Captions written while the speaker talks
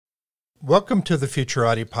Welcome to the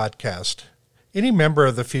Futurati podcast. Any member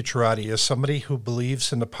of the Futurati is somebody who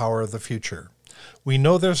believes in the power of the future. We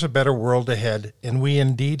know there's a better world ahead, and we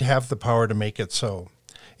indeed have the power to make it so.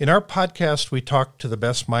 In our podcast, we talk to the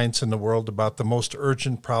best minds in the world about the most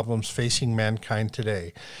urgent problems facing mankind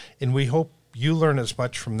today, and we hope you learn as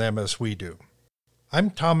much from them as we do.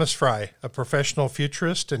 I'm Thomas Fry, a professional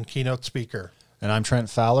futurist and keynote speaker. And I'm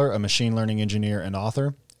Trent Fowler, a machine learning engineer and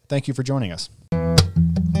author. Thank you for joining us.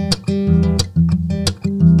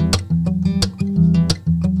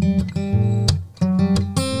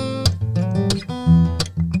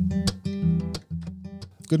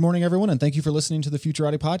 Good morning, everyone, and thank you for listening to the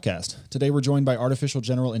Futurati podcast. Today, we're joined by artificial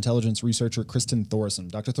general intelligence researcher Kristinn Thórisson.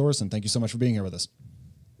 Dr. Thórisson, thank you so much for being here with us.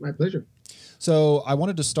 My pleasure. So I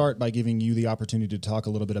wanted to start by giving you the opportunity to talk a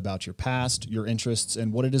little bit about your past, your interests,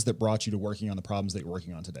 and what it is that brought you to working on the problems that you're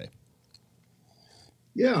working on today.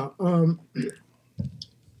 Yeah.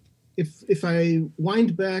 If I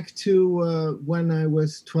wind back to when I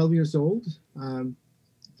was 12 years old,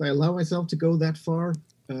 if I allow myself to go that far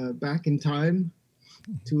back in time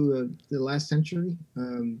to the last century,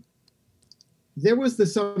 there was the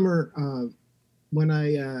summer when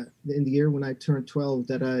in the year when I turned 12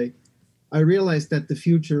 that I realized that the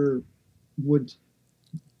future would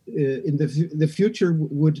the future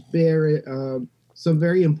would bear some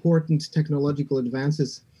very important technological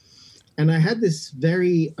advances. And I had this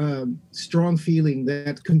very strong feeling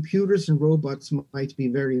that computers and robots might be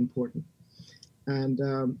very important. And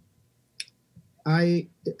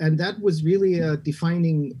that was really a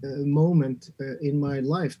defining moment in my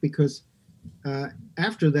life, because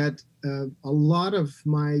after that, a lot of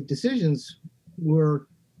my decisions were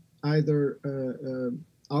either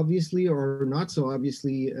obviously or not so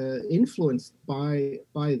obviously influenced by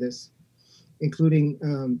this,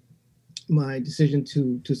 including my decision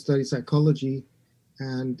to study psychology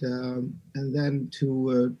and then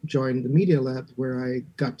to join the Media Lab, where I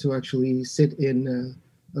got to actually sit in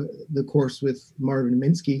the course with Marvin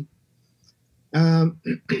Minsky,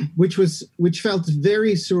 which felt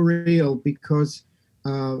very surreal, because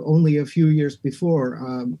only a few years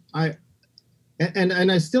before I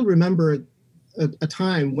still remember a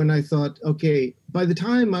time when I thought, okay, by the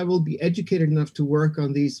time I will be educated enough to work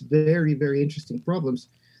on these very, very interesting problems,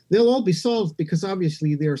 they'll all be solved, because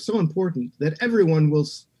obviously they are so important that everyone will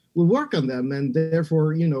work on them, and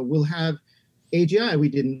therefore, we'll have AGI. We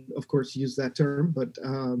didn't, of course, use that term, but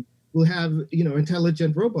we'll have,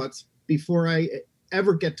 intelligent robots before I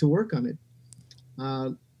ever get to work on it.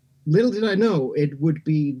 Little did I know it would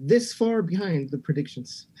be this far behind the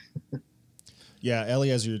predictions. Yeah,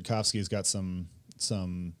 Eliezer Yudkowsky has got some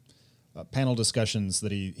panel discussions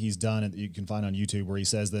that he's done that you can find on YouTube, where he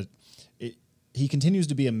says that he continues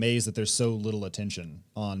to be amazed that there's so little attention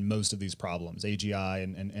on most of these problems, AGI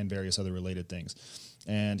and various other related things.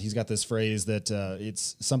 And he's got this phrase that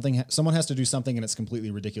it's something, someone has to do something, and it's completely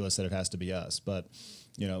ridiculous that it has to be us. But,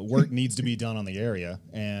 work needs to be done on the area.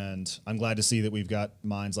 And I'm glad to see that we've got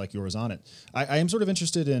minds like yours on it. I am sort of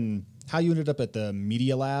interested in how you ended up at the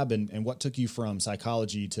Media Lab and what took you from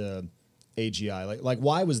psychology to AGI. Like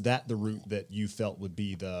why was that the route that you felt would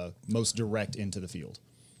be the most direct into the field?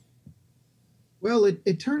 Well,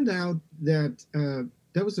 it turned out that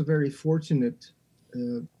that was a very fortunate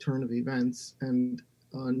turn of events, and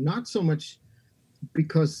not so much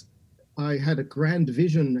because I had a grand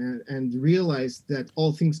vision and realized that,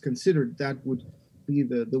 all things considered, that would be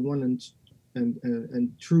the one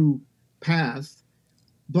and true path,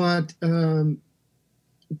 but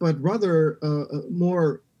rather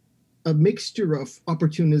more a mixture of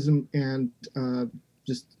opportunism and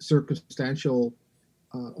just circumstantial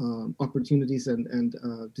opportunities and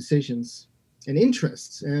decisions and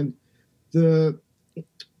interests. And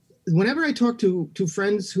whenever I talk to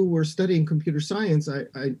friends who were studying computer science,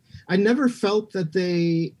 I never felt that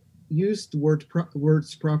they used words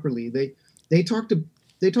properly. They talked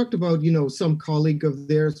about, some colleague of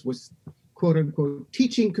theirs was, quote unquote,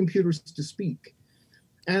 teaching computers to speak,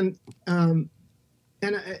 and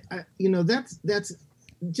that's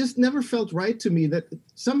just never felt right to me. That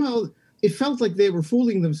somehow it felt like they were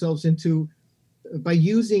fooling themselves by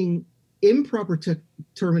using improper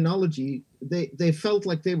terminology. They felt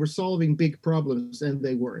like they were solving big problems, and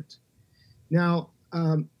they weren't. Now,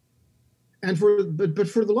 but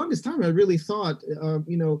for the longest time, I really thought,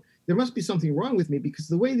 there must be something wrong with me, because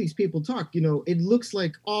the way these people talk, it looks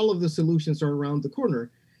like all of the solutions are around the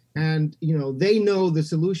corner, and they know the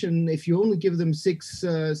solution. If you only give them 6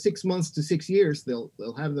 months to 6 years, they'll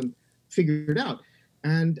have them figured out.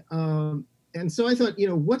 And so I thought,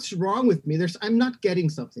 what's wrong with me? I'm not getting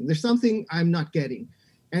something. There's something I'm not getting.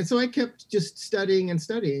 And so I kept just studying and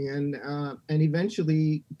studying, and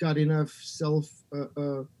eventually got enough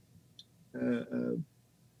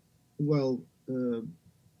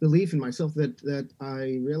belief in myself that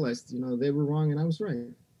I realized, they were wrong and I was right.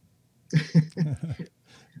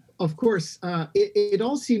 Of course, it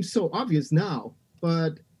all seems so obvious now,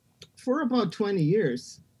 but for about 20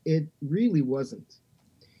 years, it really wasn't.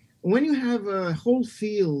 When you have a whole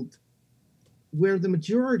field where the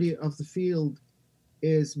majority of the field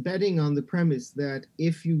is betting on the premise that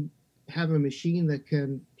if you have a machine that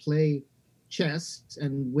can play chess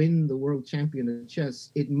and win the world champion in chess,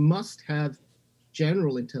 it must have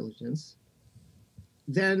general intelligence,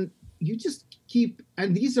 then you just keep,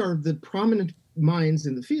 and these are the prominent minds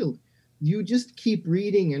in the field, you just keep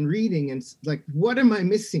reading and reading, and like, what am I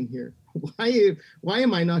missing here? Why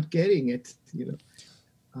am I not getting it?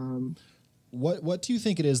 What do you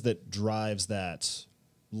think it is that drives that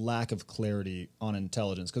lack of clarity on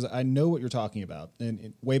intelligence? Because I know what you're talking about.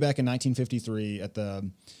 And way back in 1953 at the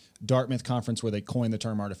Dartmouth conference where they coined the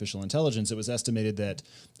term artificial intelligence, it was estimated that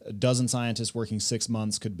a dozen scientists working 6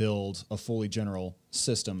 months could build a fully general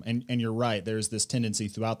system. And you're right, there's this tendency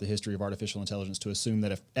throughout the history of artificial intelligence to assume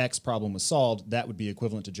that if X problem was solved, that would be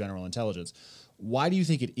equivalent to general intelligence. Why do you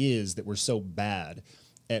think it is that we're so bad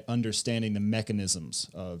at understanding the mechanisms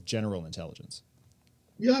of general intelligence?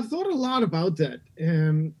 Yeah, I've thought a lot about that.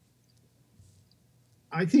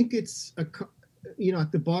 I think it's at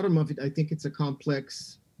the bottom of it, I think it's a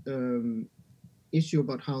complex issue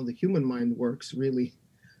about how the human mind works, really,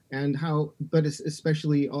 and but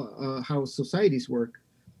especially how societies work.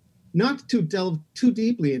 Not to delve too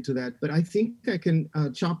deeply into that, but I think I can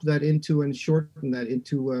chop that into and shorten that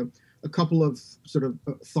into a couple of sort of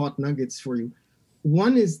thought nuggets for you.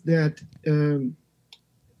 One is that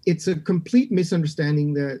it's a complete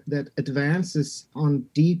misunderstanding that advances on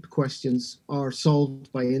deep questions are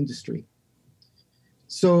solved by industry.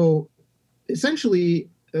 So essentially,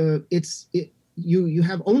 you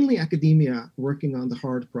have only academia working on the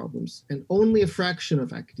hard problems, and only a fraction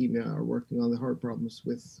of academia are working on the hard problems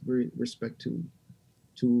with respect to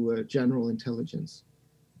general intelligence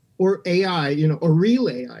or AI, or real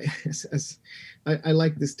AI. As I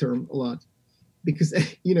like this term a lot, because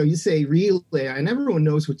you say real AI and everyone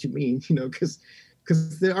knows what you mean, because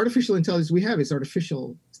the artificial intelligence we have is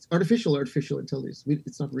artificial intelligence.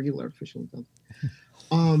 It's not real artificial intelligence.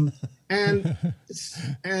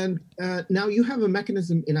 And now you have a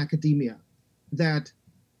mechanism in academia that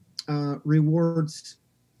rewards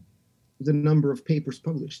the number of papers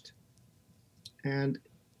published. And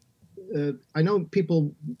I know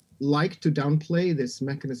people like to downplay this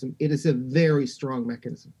mechanism. It is a very strong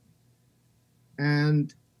mechanism.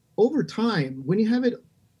 And over time, when you have it,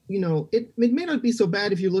 it may not be so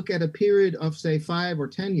bad if you look at a period of, say, 5 or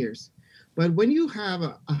 10 years. But when you have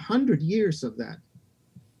 100 years of that,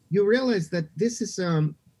 you realize that this is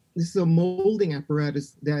a molding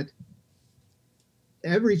apparatus that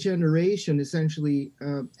every generation essentially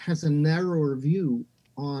has a narrower view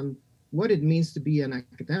on what it means to be an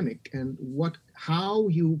academic and how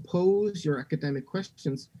you pose your academic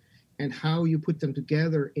questions and how you put them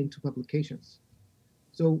together into publications.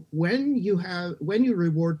 So when you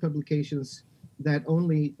reward publications that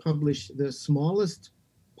only publish the smallest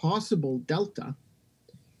possible delta,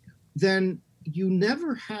 then you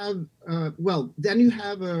never have, then you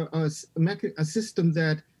have a system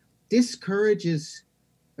that discourages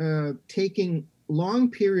taking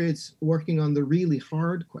long periods working on the really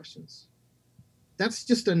hard questions. That's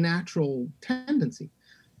just a natural tendency.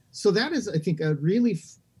 So that is, I think, a really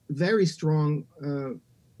very strong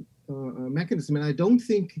mechanism. And I don't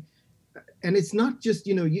think, and it's not just,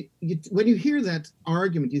 when you hear that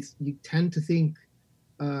argument, you tend to think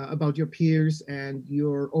about your peers and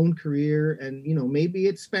your own career, and maybe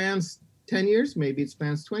it spans 10 years, maybe it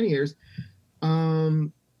spans 20 years,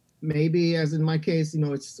 maybe, as in my case,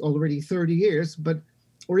 it's already 30 years,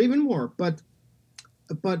 or even more. But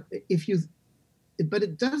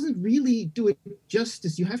it doesn't really do it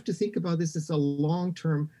justice. You have to think about this as a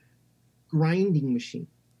long-term grinding machine.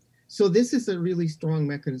 So this is a really strong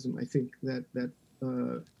mechanism, I think, that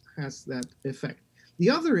has that effect. The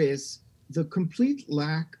other is the complete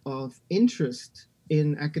lack of interest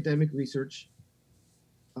in academic research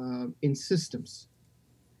in systems.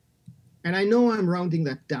 And I know I'm rounding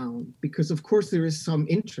that down because, of course, there is some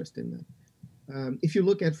interest in that. If you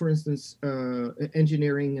look at, for instance,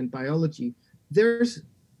 engineering and biology, there's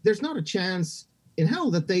not a chance in hell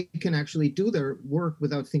that they can actually do their work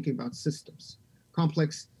without thinking about systems,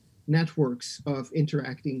 complex networks of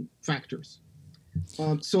interacting factors.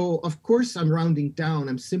 So, of course, I'm rounding down,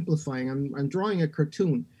 I'm simplifying, I'm drawing a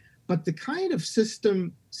cartoon. But the kind of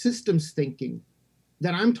systems thinking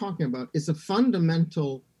that I'm talking about is a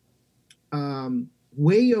fundamental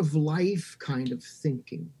way of life kind of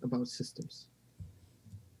thinking about systems.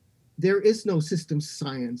 There is no systems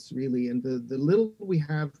science really, and the little we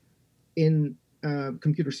have in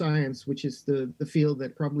computer science, which is the field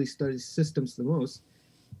that probably studies systems the most,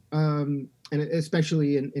 and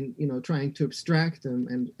especially in trying to abstract them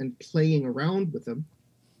and playing around with them,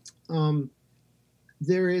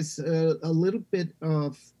 there is a little bit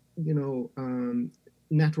of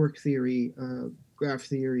network theory, graph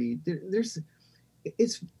theory.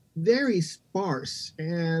 It's very sparse,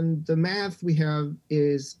 and the math we have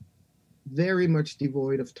is very much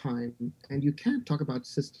devoid of time, and you can't talk about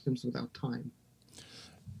systems without time.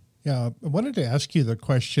 Yeah, I wanted to ask you the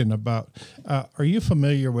question about, are you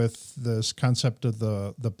familiar with this concept of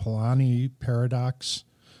the Polanyi paradox?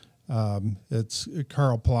 It's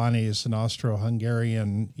Karl Polanyi is an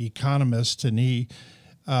Austro-Hungarian economist, and he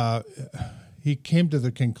came to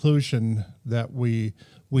the conclusion that we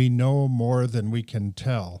know more than we can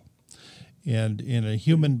tell. And in a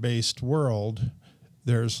human-based world,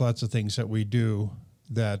 there's lots of things that we do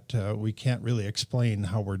that we can't really explain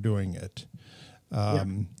how we're doing it.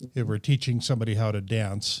 If we're teaching somebody how to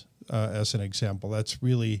dance, as an example, that's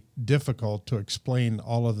really difficult to explain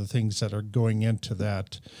all of the things that are going into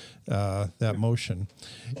that motion.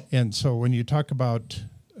 And so when you talk about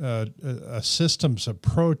a systems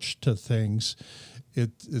approach to things,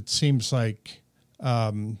 it seems like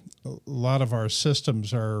a lot of our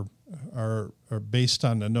systems are based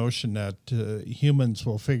on the notion that humans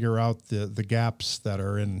will figure out the gaps that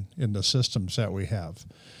are in the systems that we have.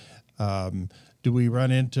 Do we run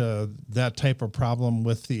into that type of problem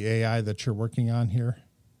with the AI that you're working on here?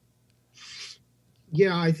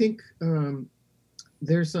 Yeah, I think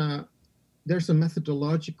there's a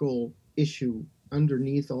methodological issue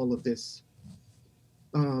underneath all of this,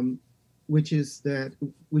 which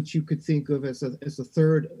you could think of as a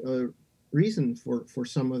third reason for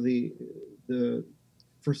some of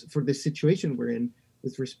for this situation we're in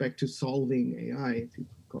with respect to solving AI, if you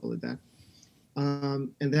could call it that.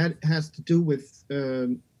 And that has to do with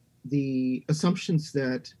the assumptions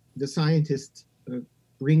that the scientist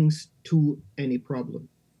brings to any problem.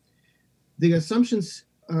 The assumptions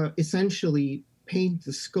essentially paint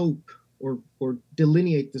the scope or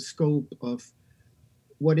delineate the scope of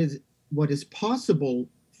what is possible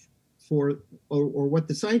for, or what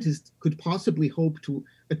the scientist could possibly hope to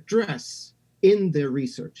address in their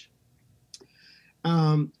research.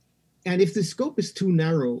 And if the scope is too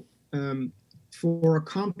narrow, for a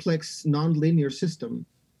complex nonlinear system,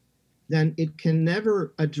 then it can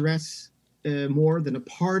never address more than a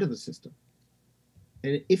part of the system.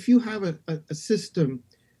 And if you have a system,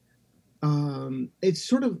 it's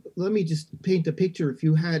sort of, let me just paint a picture. If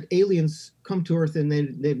you had aliens come to Earth and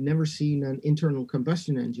they've never seen an internal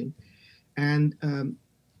combustion engine, and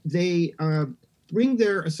they bring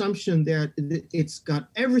their assumption that it's got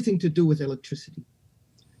everything to do with electricity.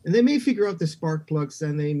 And they may figure out the spark plugs,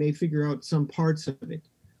 and they may figure out some parts of it.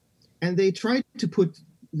 And they try to put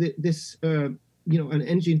this, an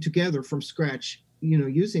engine together from scratch,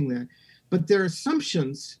 using that. But their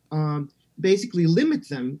assumptions basically limit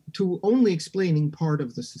them to only explaining part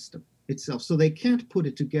of the system itself. So they can't put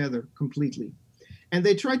it together completely. And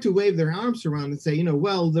they try to wave their arms around and say,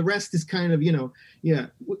 well, the rest is kind of,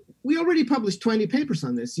 we already published 20 papers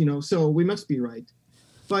on this, so we must be right.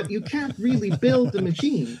 But you can't really build the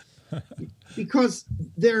machine because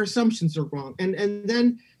their assumptions are wrong. And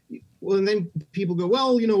then people go,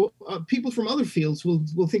 well, people from other fields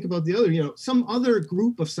will think about the other, some other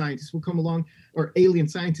group of scientists will come along, or alien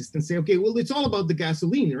scientists, and say, okay, well, it's all about the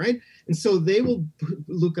gasoline, right? And so they will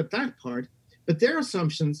look at that part. But their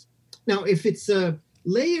assumptions, now, if it's a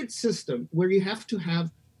layered system where you have to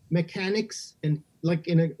have mechanics, and like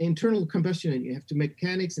in an internal combustion engine, you have to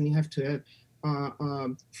mechanics, and you have to have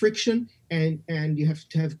friction, and you have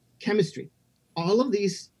to have chemistry. All of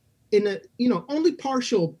these in a only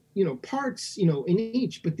partial parts in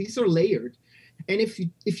each, but these are layered. And if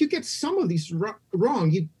you get some of these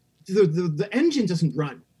wrong, the engine doesn't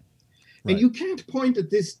run. Right. And you can't point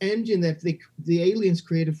at this engine that the aliens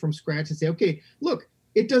created from scratch and say, okay, look,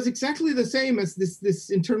 it does exactly the same as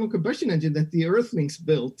this internal combustion engine that the Earthlings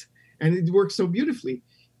built, and it works so beautifully.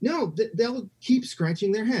 No, they'll keep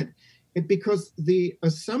scratching their head. Because the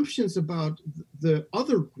assumptions about the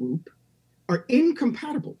other group are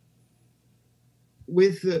incompatible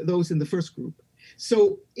with those in the first group.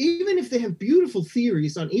 So even if they have beautiful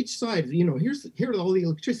theories on each side, here are all the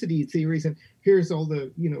electricity theories, and here's all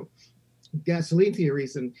the gasoline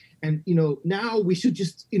theories, and now we should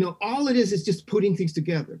just, all it is just putting things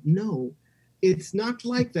together. No, it's not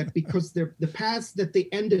like that, because the paths that they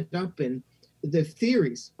ended up in, the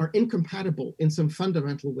theories are incompatible in some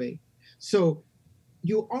fundamental way. So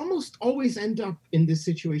you almost always end up in this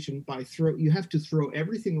situation you have to throw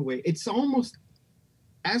everything away. It's almost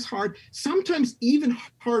as hard, sometimes even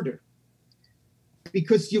harder,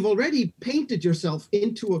 because you've already painted yourself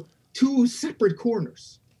into two separate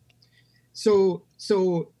corners. So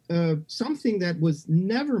something that was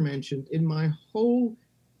never mentioned in my whole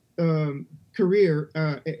career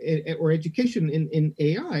or education in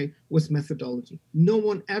AI was methodology. No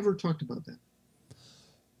one ever talked about that.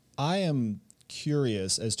 I am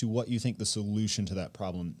curious as to what you think the solution to that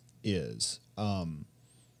problem is.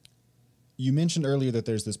 You mentioned earlier that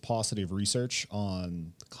there's this paucity of research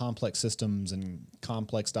on complex systems and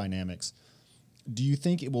complex dynamics. Do you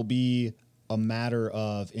think it will be a matter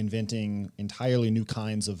of inventing entirely new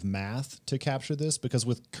kinds of math to capture this? Because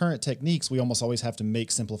with current techniques, we almost always have to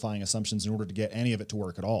make simplifying assumptions in order to get any of it to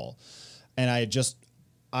work at all. And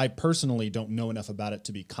I personally don't know enough about it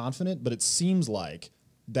to be confident, but it seems like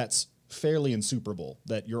that's fairly insuperable,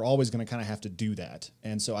 that you're always going to kind of have to do that.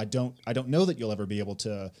 And so I don't know that you'll ever be able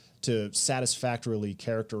to satisfactorily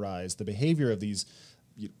characterize the behavior of these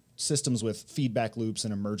systems with feedback loops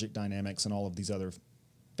and emergent dynamics and all of these other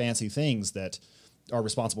fancy things that are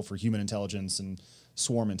responsible for human intelligence and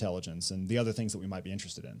swarm intelligence and the other things that we might be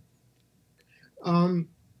interested in.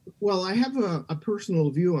 Well, I have a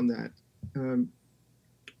personal view on that,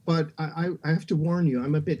 but I have to warn you,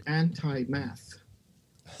 I'm a bit anti-math.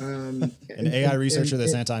 An AI researcher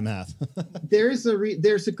that's anti-math.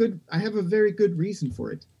 I have a very good reason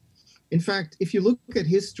for it. In fact, if you look at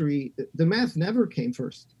history, the math never came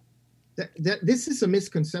first. This is a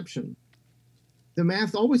misconception. The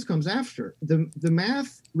math always comes after. The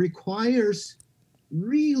math requires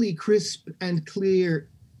really crisp and clear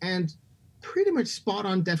and pretty much spot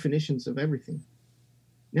on definitions of everything.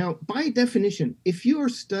 Now, by definition, if you are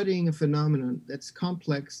studying a phenomenon that's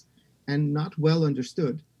complex and not well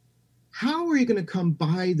understood, how are you going to come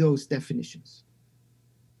by those definitions?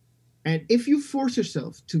 And if you force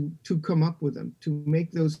yourself to come up with them, to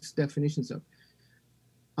make those definitions up,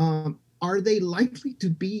 are they likely to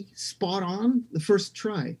be spot on the first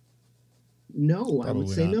try? No, probably I would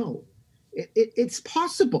say not. No. It's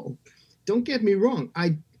possible. Don't get me wrong.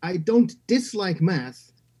 I don't dislike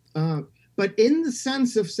math, but in the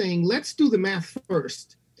sense of saying, let's do the math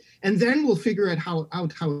first, and then we'll figure out how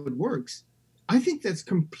it works. I think that's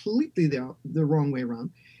completely the wrong way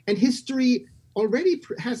around. And history already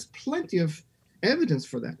has plenty of evidence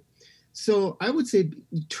for that. So I would say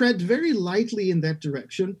tread very lightly in that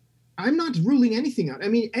direction. I'm not ruling anything out. I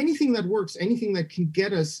mean, anything that works, anything that can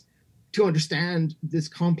get us to understand this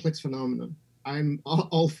complex phenomenon, I'm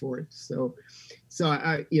all for it. So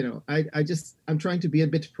I'm trying to be a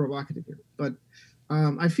bit provocative here, but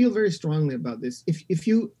I feel very strongly about this.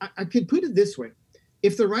 I could put it this way.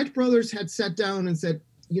 If the Wright brothers had sat down and said,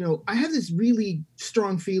 I have this really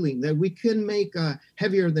strong feeling that we can make a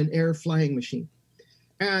heavier than air flying machine.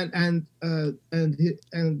 And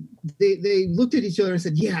they looked at each other and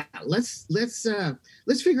said, yeah, let's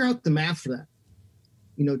figure out the math for that.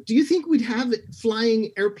 Do you think we'd have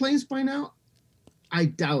flying airplanes by now? I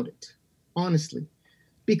doubt it, honestly,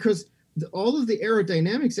 because all of the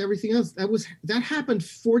aerodynamics, everything else, that happened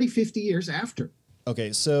 40, 50 years after.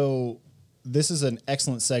 Okay, so this is an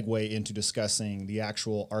excellent segue into discussing the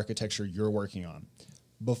actual architecture you're working on.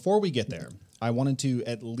 Before we get there, I wanted to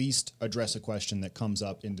at least address a question that comes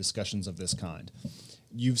up in discussions of this kind.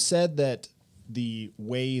 You've said that the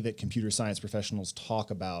way that computer science professionals talk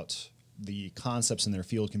about the concepts in their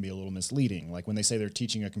field can be a little misleading. Like when they say they're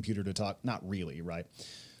teaching a computer to talk, not really, right?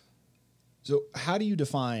 So how do you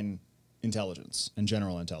define intelligence and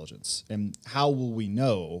general intelligence? And how will we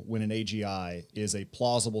know when an AGI is a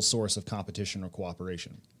plausible source of competition or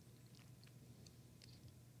cooperation?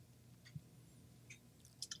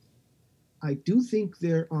 I do think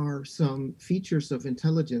there are some features of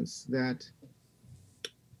intelligence that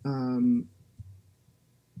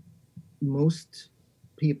most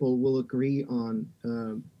people will agree on.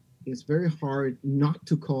 It's very hard not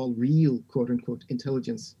to call real, quote unquote,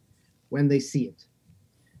 intelligence when they see it.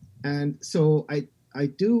 And so I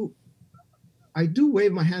do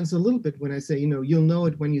wave my hands a little bit when I say, you'll know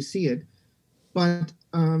it when you see it. But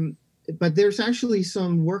there's actually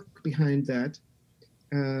some work behind that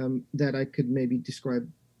that I could maybe describe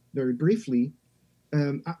very briefly.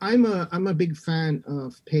 I'm a big fan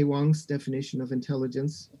of Pei Wang's definition of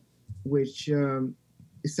intelligence, which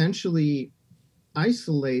essentially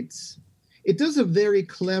isolates. it does a very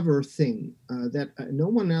clever thing that no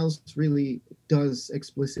one else really does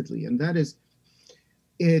explicitly, and that is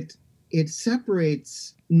it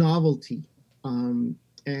separates novelty and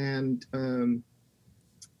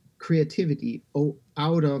creativity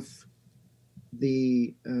out of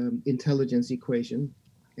the intelligence equation.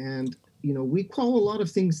 And we call a lot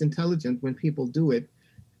of things intelligent when people do it,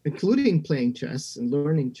 including playing chess and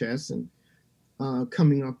learning chess and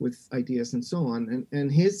coming up with ideas and so on.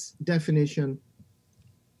 And his definition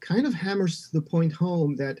kind of hammers the point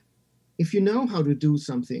home that if you know how to do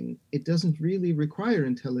something, it doesn't really require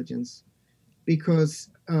intelligence because,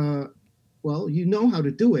 well, you know how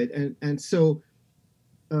to do it. And so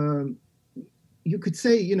you could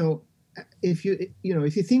say, if you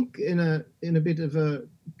think in a bit of a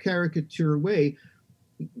caricature way,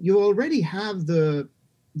 you already have the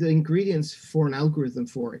ingredients for an algorithm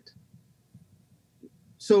for it.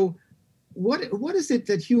 So what is it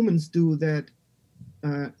that humans do that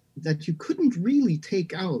you couldn't really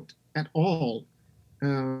take out at all,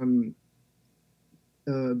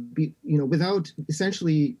 without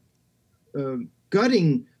essentially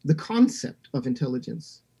gutting the concept of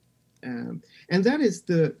intelligence? And that is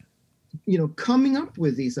coming up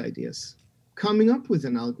with these ideas, coming up with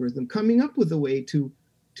an algorithm, coming up with a way to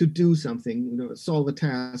do something, solve a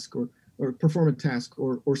task or perform a task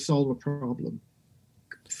or solve a problem.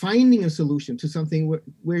 Finding a solution to something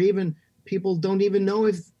where even people don't even know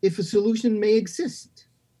if a solution may exist.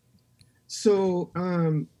 So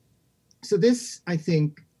this, I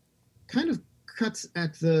think, kind of cuts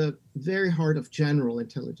at the very heart of general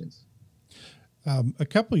intelligence. A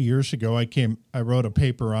couple of years ago, I wrote a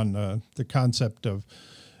paper on the concept of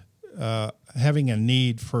having a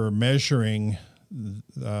need for measuring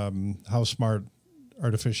how smart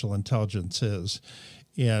artificial intelligence is,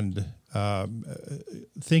 and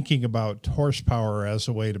thinking about horsepower as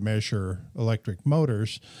a way to measure electric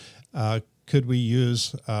motors. Could we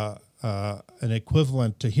use an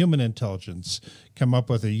equivalent to human intelligence, come up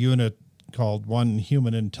with a unit called 1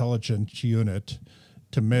 human intelligence unit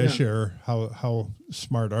to measure how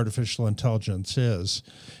smart artificial intelligence is?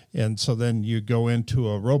 And so then you go into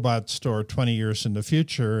a robot store 20 years in the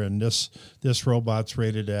future, and this robot's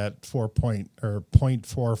rated at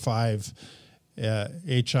 0.45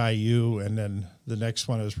 HIU, and then the next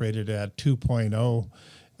one is rated at 2.0.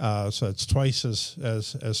 So it's twice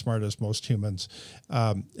as smart as most humans.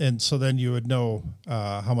 And so then you would know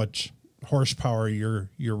how much horsepower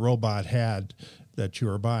your robot had that you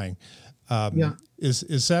were buying.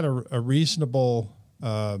 Is that a reasonable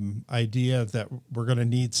idea that we're going to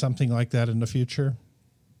need something like that in the future?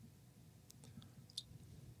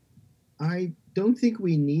 I don't think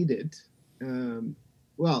we need it.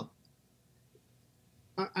 Well,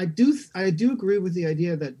 I do agree with the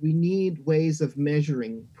idea that we need ways of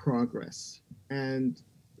measuring progress and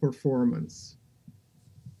performance.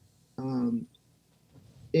 In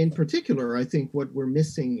particular, I think what we're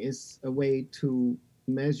missing is a way to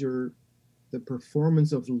measure the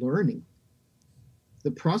performance of learning,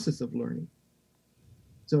 the process of learning.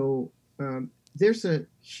 So there's a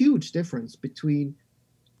huge difference between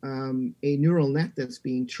a neural net that's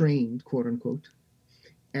being trained, quote unquote,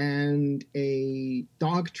 and a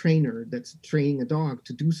dog trainer that's training a dog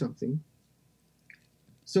to do something.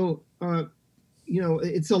 So,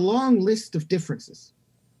 it's a long list of differences,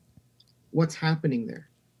 what's happening there,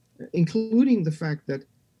 including the fact that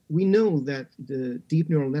we know that the deep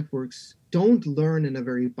neural networks don't learn in a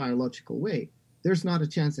very biological way. There's not a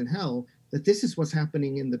chance in hell that this is what's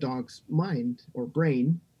happening in the dog's mind or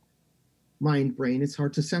brain. Mind-brain, it's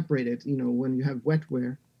hard to separate it, when you have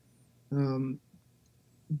wetware.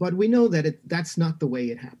 But we know that that's not the way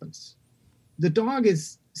it happens. The dog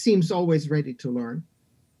seems always ready to learn,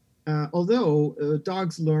 although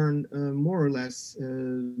dogs learn more or less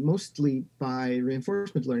mostly by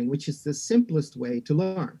reinforcement learning, which is the simplest way to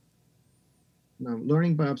learn. Now,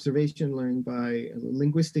 learning by observation, learning by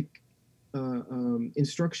linguistic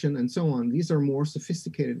instruction, and so on, these are more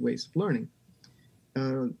sophisticated ways of learning.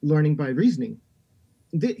 Learning by reasoning.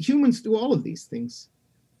 Humans do all of these things.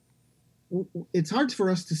 It's hard for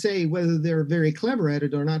us to say whether they're very clever at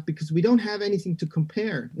it or not, because we don't have anything to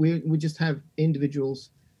compare. We just have individual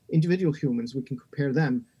humans. We can compare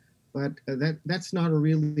them, but that's not a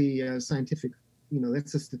really scientific.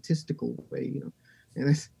 That's a statistical way. And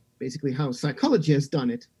that's basically how psychology has done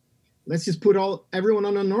it. Let's just put everyone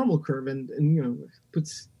on a normal curve and put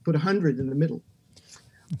 100 in the middle.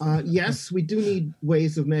 Yes, we do need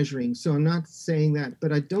ways of measuring. So I'm not saying that,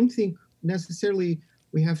 but I don't think necessarily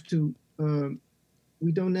we have to.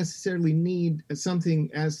 We don't necessarily need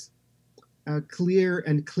something as clear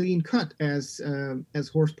and clean cut as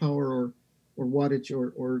horsepower or wattage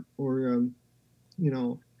or you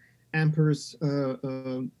know, amperes,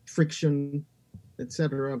 friction,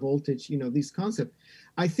 etc., voltage, you know, these concepts.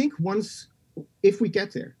 I think if we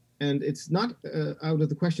get there, and it's not out of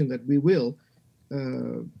the question that we will,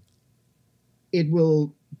 it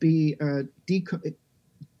will be a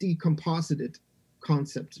decomposited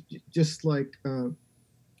concept, just like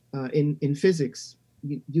in physics.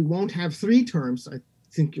 You won't have 3 terms. I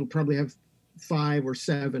think you'll probably have 5 or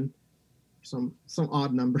 7, some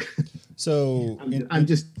odd number. So I'm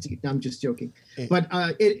just joking. But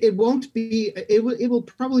it won't be. It will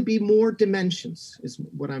probably be more dimensions, is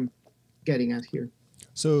what I'm getting at here.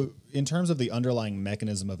 So in terms of the underlying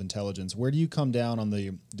mechanism of intelligence, where do you come down on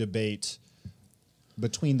the debate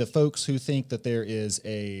between the folks who think that there is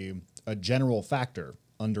a general factor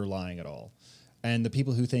underlying it all, and the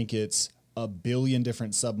people who think it's a billion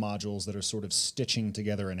different submodules that are sort of stitching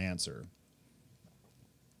together an answer?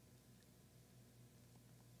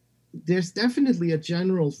 There's definitely a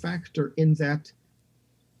general factor in that,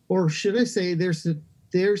 or should I say there's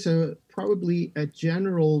probably a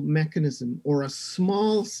general mechanism, or a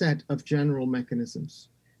small set of general mechanisms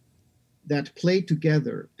that play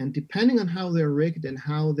together, and depending on how they're rigged and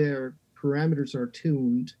how their parameters are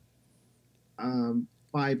tuned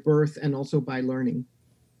by birth and also by learning,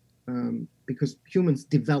 because humans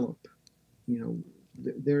develop, you know,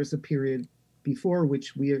 there's a period before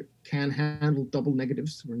which we can handle double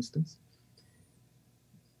negatives, for instance.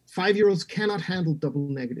 5-year-olds cannot handle double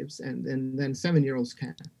negatives, and then 7-year-olds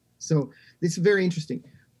can. So this is very interesting.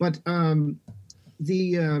 But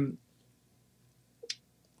there's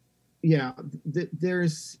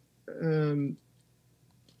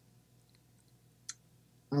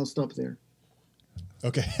I'll stop there.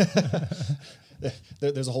 Okay.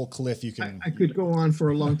 There's a whole cliff you can... I could go on for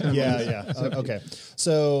a long time. Yeah. Okay.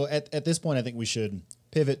 So at this point, I think we should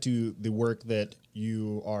pivot to the work that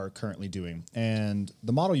you are currently doing. And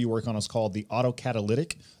the model you work on is called the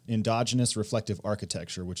Autocatalytic Endogenous Reflective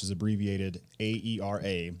Architecture, which is abbreviated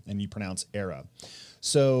AERA, and you pronounce ERA.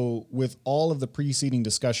 So with all of the preceding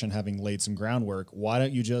discussion having laid some groundwork, why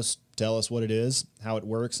don't you just tell us what it is, how it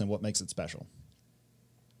works, and what makes it special?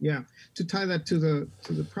 Yeah, to tie that to the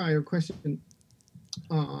prior question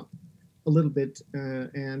a little bit,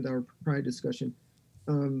 and our prior discussion,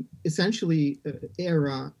 essentially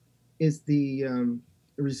ERA is the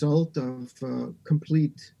result of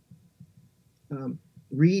complete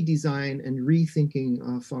redesign and rethinking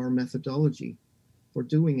of our methodology for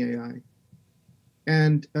doing AI.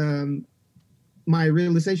 And my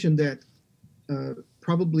realization that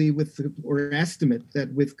probably estimate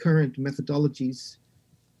that with current methodologies,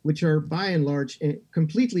 which are by and large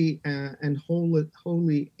completely and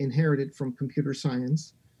wholly inherited from computer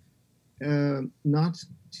science, not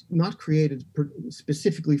created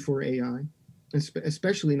specifically for AI,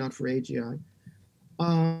 especially not for AGI,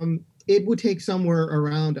 it would take somewhere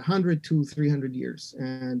around 100 to 300 years.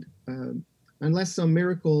 And unless some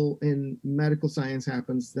miracle in medical science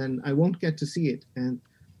happens, then I won't get to see it. And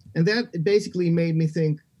that basically made me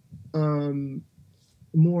think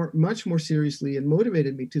much more seriously, and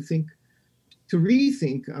motivated me to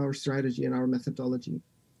rethink our strategy and our methodology.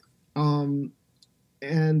 And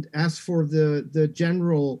as for the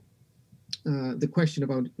general, the question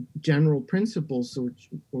about general principles,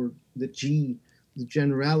 or the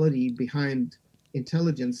generality behind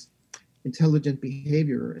intelligence, intelligent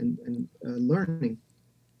behavior, and learning.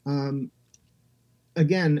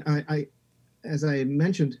 Again, I as I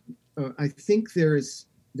mentioned, I think there's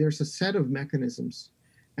a set of mechanisms,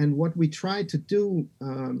 and what we tried to do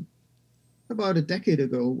about a decade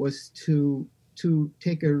ago was to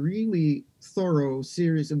take a really thorough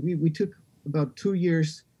series, and we took about 2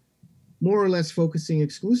 years, more or less focusing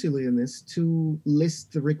exclusively on this, to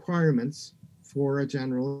list the requirements for a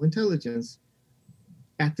general intelligence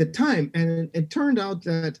at the time. And it turned out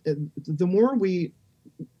that the more we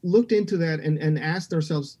looked into that and asked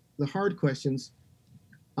ourselves the hard questions,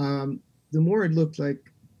 the more it looked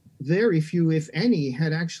like very few, if any,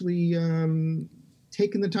 had actually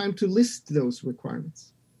taken the time to list those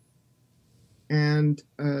requirements. And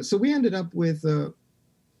so we ended up with a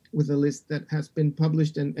list that has been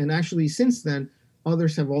published, and actually since then,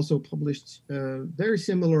 others have also published very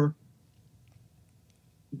similar,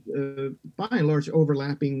 by and large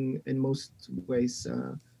overlapping in most ways,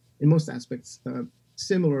 in most aspects,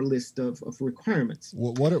 similar list of requirements.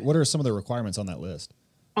 What are some of the requirements on that list?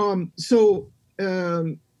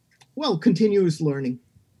 Well, continuous learning,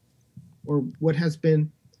 or what has been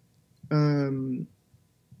in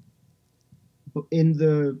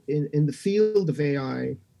the field of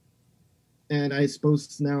AI and I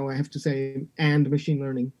suppose now I have to say and machine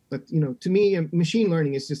learning. But to me, machine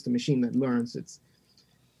learning is just a machine that learns.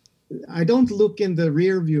 I don't look in the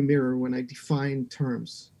rear view mirror when I define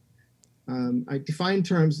terms. I define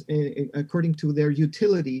terms according to their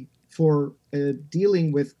utility for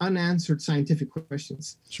dealing with unanswered scientific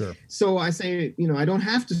questions. Sure. So I say, I don't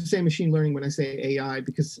have to say machine learning when I say AI,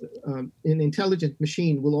 because an intelligent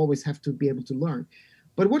machine will always have to be able to learn.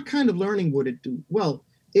 But what kind of learning would it do? Well,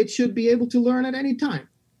 it should be able to learn at any time.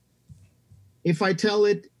 If I tell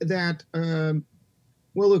it that,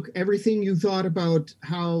 well, look, everything you thought about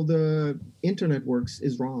how the internet works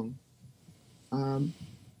is wrong,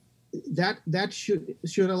 that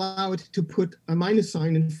should allow it to put a minus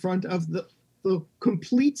sign in front of the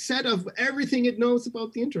complete set of everything it knows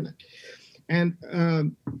about the internet. And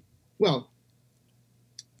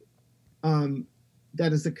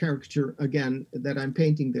that is the caricature again that I'm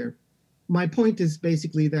painting there. My point is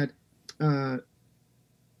basically that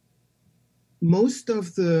most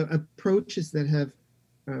of the approaches that have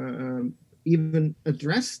even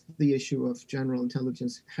addressed the issue of general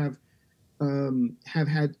intelligence have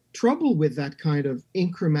had trouble with that kind of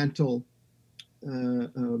incremental,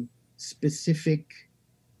 specific,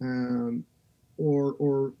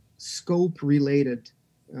 or scope-related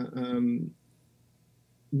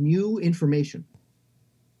new information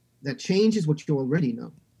that changes what you already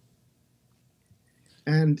know.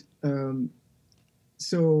 And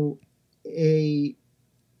so a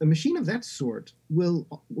machine of that sort will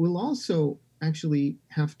also actually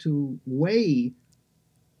have to weigh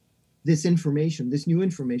this information, this new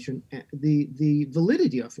information, the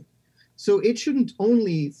validity of it. So it shouldn't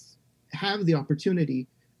only have the opportunity,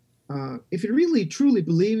 if it really truly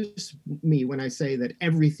believes me when I say that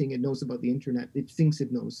everything it knows about the internet, it thinks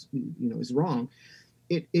it knows, is wrong.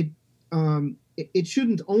 It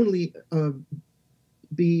shouldn't only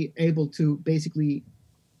be able to basically,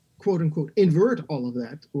 quote unquote, invert all of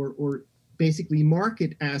that, or basically mark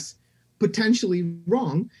it as potentially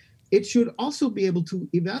wrong. It should also be able to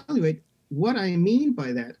evaluate what I mean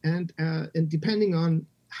by that, and depending on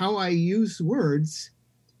how I use words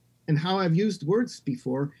and how I've used words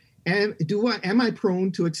before, and am I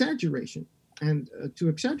prone to exaggeration and to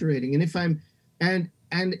exaggerating? And if I'm and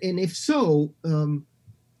if so,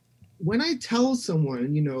 when I tell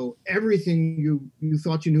someone, everything you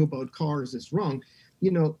thought you knew about cars is wrong,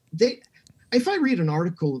 if I read an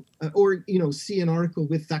article or see an article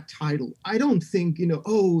with that title, I don't think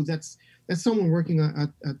oh, that's someone working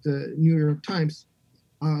at the New York Times.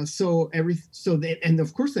 And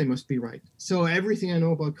of course they must be right. So everything I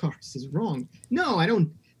know about cars is wrong. No, I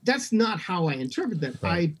don't. That's not how I interpret that.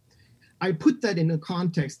 Right. I put that in a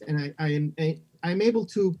context, and I'm able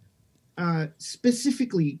to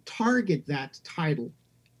specifically target that title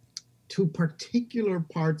to particular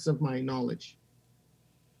parts of my knowledge.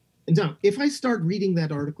 And now, if I start reading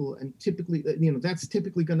that article, and typically, that's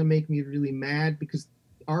typically going to make me really mad, because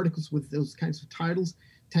articles with those kinds of titles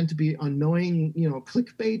tend to be annoying,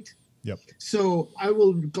 clickbait. Yep. So I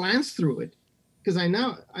will glance through it, because I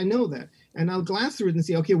know that, and I'll glance through it and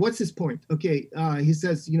say, okay, what's his point? Okay, he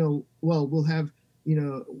says, well, we'll have,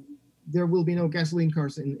 there will be no gasoline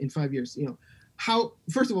cars in 5 years. How?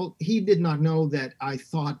 First of all, he did not know that I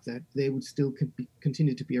thought that they would still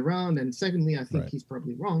continue to be around, and secondly, I think he's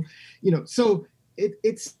probably wrong. So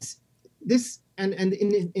it's this, and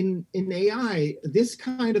in AI, this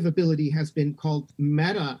kind of ability has been called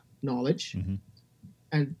meta knowledge. Mm-hmm.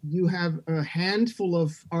 And you have a handful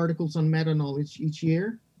of articles on meta knowledge each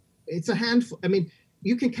year. It's a handful. I mean,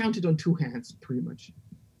 you can count it on two hands, pretty much.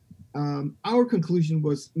 Our conclusion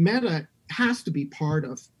was meta has to be part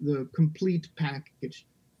of the complete package.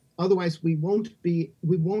 Otherwise, we won't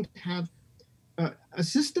have a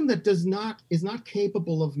system that is not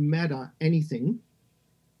capable of meta anything.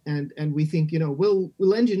 And we think,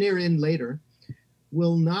 we'll engineer in later,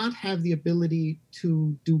 will not have the ability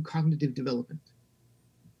to do cognitive development.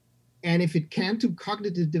 And if it can't do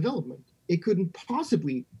cognitive development, it couldn't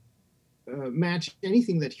possibly match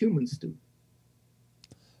anything that humans do.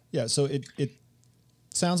 Yeah, so it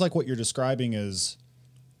sounds like what you're describing is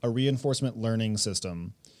a reinforcement learning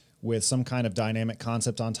system with some kind of dynamic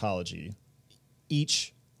concept ontology.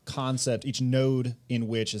 Each concept, each node in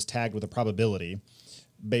which is tagged with a probability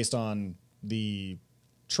based on the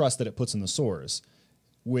trust that it puts in the source,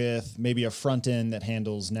 with maybe a front end that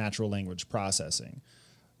handles natural language processing.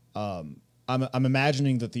 I'm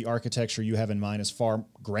imagining that the architecture you have in mind is far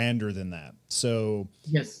grander than that. So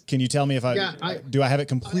yes, can you tell me if I have it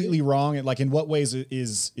completely wrong? And like, in what ways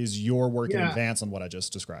is your work in advance on what I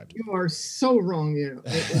just described? You are so wrong.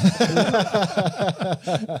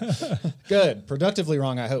 Good, productively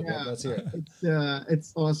wrong. I hope. Let's hear it.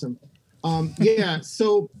 It's awesome.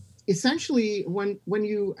 So essentially, when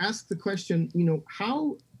you ask the question,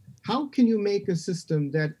 how can you make a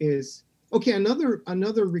system that is okay? Another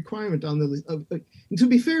requirement on the list. To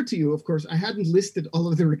be fair to you, of course, I hadn't listed all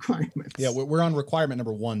of the requirements. Yeah, we're on requirement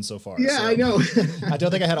number 1 so far. Yeah, so I know. I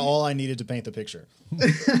don't think I had all I needed to paint the picture.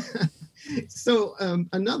 So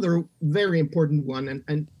another very important one,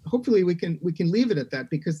 and hopefully we can leave it at that,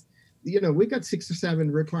 because we got 6 or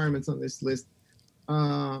 7 requirements on this list.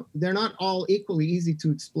 They're not all equally easy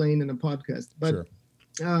to explain in a podcast, but sure.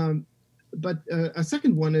 But a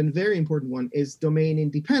second one, and very important one, is domain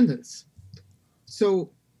independence. So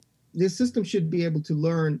this system should be able to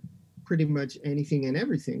learn pretty much anything and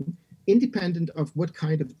everything, independent of what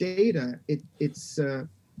kind of data it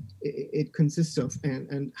consists of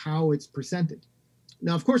and how it's presented.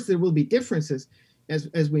 Now, of course, there will be differences.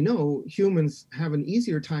 As we know, humans have an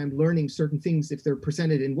easier time learning certain things if they're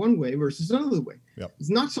presented in one way versus another way. Yep. It's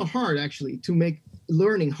not so hard, actually, to make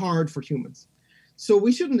learning hard for humans. So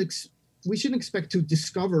we shouldn't expect to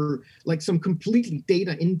discover like some completely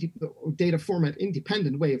data format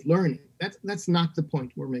independent way of learning. That's not the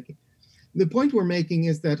point we're making. The point we're making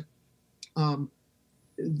is that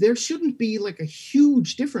there shouldn't be like a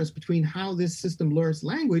huge difference between how this system learns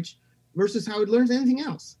language versus how it learns anything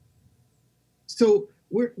else. So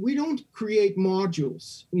we don't create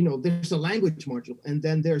modules. There's a language module, and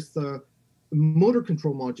then there's the motor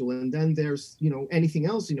control module, and then there's anything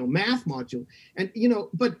else, math module, and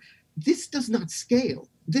but this does not scale.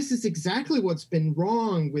 This is exactly what's been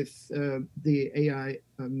wrong with the AI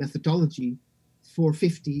methodology for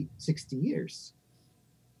 50, 60 years.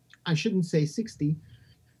 I shouldn't say 60.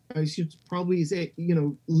 I should probably say,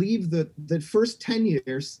 leave the first 10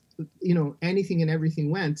 years, anything and everything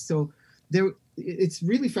went. So it's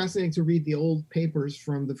really fascinating to read the old papers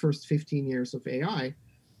from the first 15 years of AI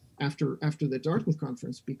after the Dartmouth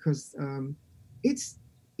conference, because it's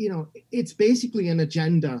basically an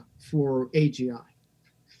agenda for AGI.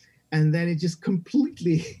 And then it just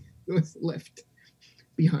completely was left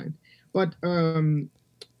behind. But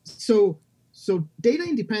so data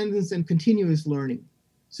independence and continuous learning.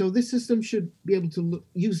 So this system should be able to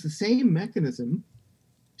use the same mechanism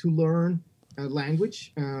to learn a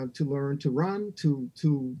language, to learn to run, to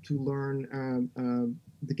learn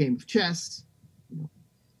the game of chess.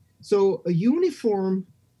 So a uniform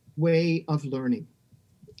way of learning.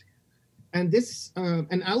 And this,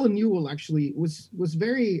 and Alan Newell actually was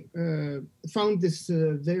very, found this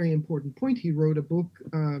very important point. He wrote a book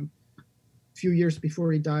a few years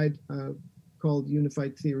before he died called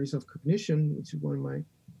Unified Theories of Cognition, which is one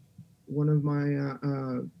of my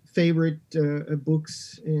favorite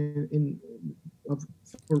books of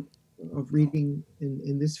reading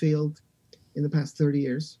in this field in the past 30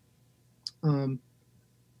 years.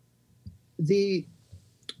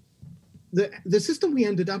 The system we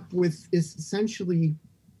ended up with is essentially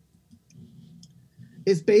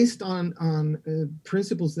based on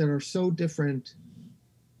principles that are so different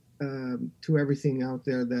to everything out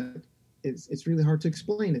there that it's really hard to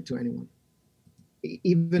explain it to anyone,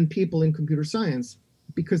 even people in computer science,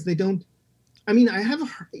 because they don't. I mean, I have an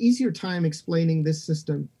easier time explaining this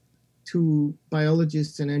system to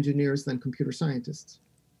biologists and engineers than computer scientists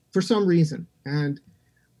for some reason. And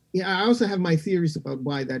yeah, I also have my theories about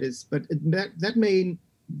why that is, but that may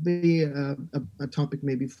be a topic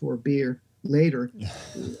maybe for beer later.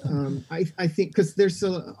 I think because there's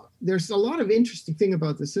a lot of interesting thing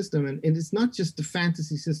about the system, and it's not just the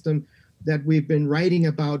fantasy system that we've been writing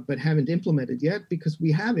about but haven't implemented yet, because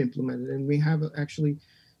we have implemented, and we have actually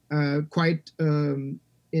quite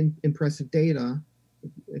impressive data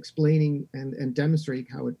explaining and demonstrating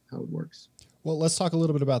how it works. Well, let's talk a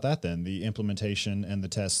little bit about that then, the implementation and the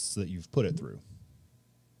tests that you've put it through.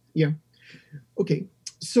 Yeah. Okay.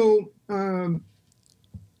 So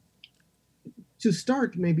to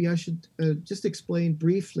start, maybe I should just explain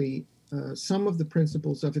briefly some of the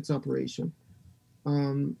principles of its operation.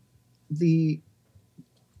 The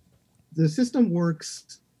system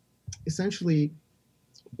works essentially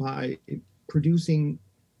by producing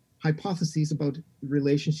hypotheses about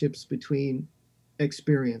relationships between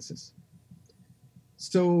experiences.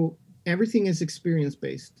 So everything is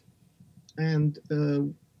experience-based, and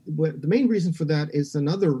the main reason for that is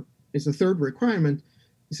a third requirement,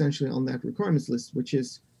 essentially on that requirements list, which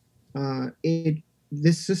is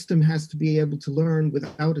this system has to be able to learn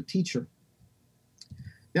without a teacher.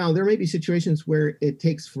 Now, there may be situations where it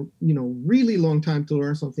takes for, really long time to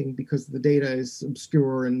learn something because the data is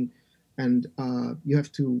obscure and you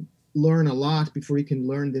have to learn a lot before you can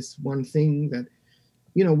learn this one thing that,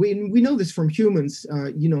 we know this from humans.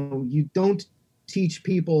 You don't teach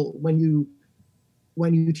people when you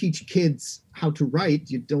teach kids how to write,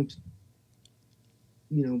 you don't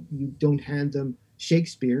hand them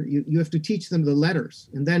Shakespeare. You have to teach them the letters,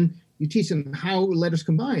 and then you teach them how letters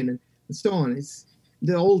combine and so on. It's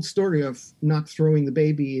the old story of not throwing the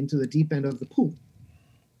baby into the deep end of the pool.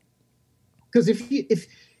 Because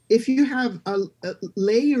if you have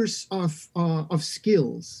layers of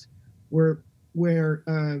skills where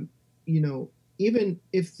even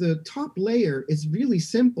if the top layer is really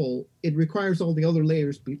simple, it requires all the other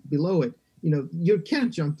layers below it. You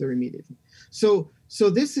can't jump there immediately. So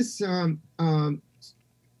this is a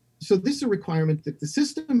requirement that the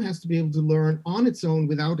system has to be able to learn on its own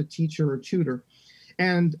without a teacher or tutor,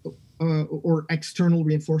 and or external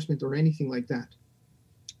reinforcement or anything like that.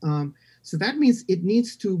 So that means it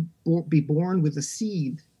needs to be born with a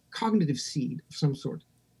seed, cognitive seed of some sort,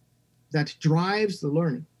 that drives the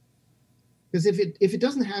learning. Because if it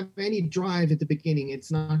doesn't have any drive at the beginning,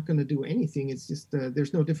 it's not going to do anything. It's just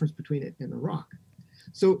there's no difference between it and a rock.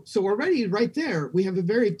 So already right there, we have a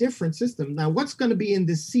very different system. Now, what's going to be in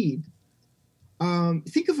this seed?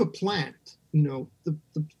 Think of a plant.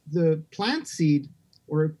 The plant seed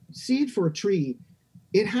or seed for a tree.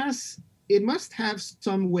 It must have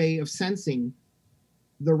some way of sensing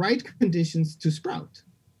the right conditions to sprout.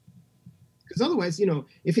 Because otherwise,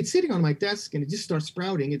 if it's sitting on my desk and it just starts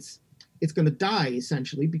sprouting, it's going to die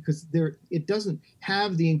essentially, because it doesn't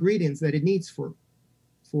have the ingredients that it needs for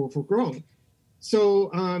growing.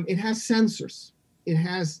 So it has sensors, it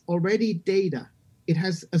has already data, it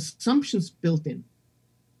has assumptions built in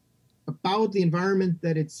about the environment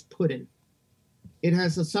that it's put in. It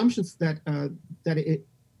has assumptions that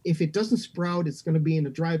if it doesn't sprout, it's going to be in a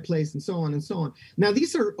dry place, and so on and so on. Now,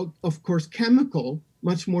 these are, of course, chemical,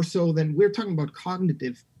 much more so than we're talking about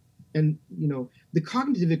cognitive, and the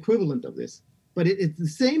cognitive equivalent of this. But it's the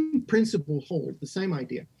same principle hold, the same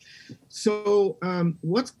idea. So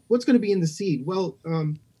what's going to be in the seed? Well,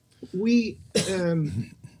 we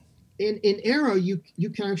in Arrow, you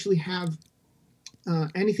can actually have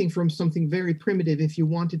anything from something very primitive if you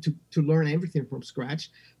wanted to learn everything from scratch.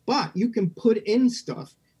 But you can put in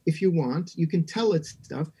stuff if you want. You can tell it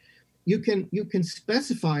stuff. You can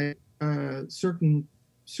specify certain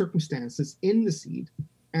circumstances in the seed,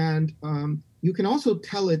 and you can also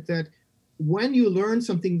tell it that when you learn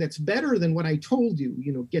something that's better than what I told you,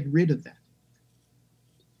 get rid of that.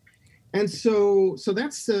 And so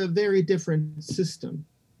that's a very different system.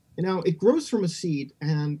 And now it grows from a seed,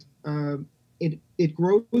 and it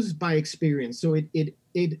grows by experience. So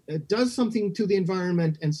it does something to the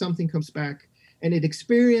environment, and something comes back, and it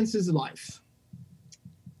experiences life.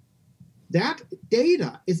 That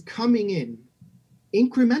data is coming in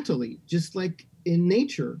incrementally, just like in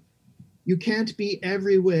nature. You can't be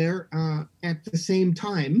everywhere at the same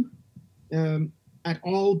time, at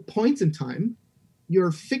all points in time.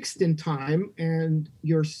 You're fixed in time, and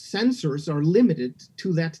your sensors are limited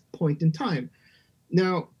to that point in time.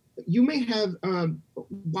 Now, you may have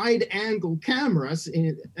wide-angle cameras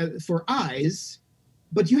for eyes,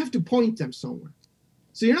 but you have to point them somewhere.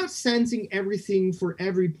 So you're not sensing everything for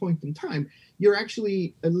every point in time. You're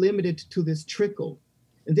actually limited to this trickle.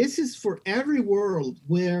 And this is for every world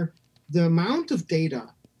where the amount of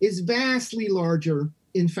data is vastly larger,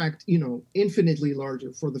 in fact, infinitely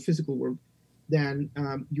larger for the physical world than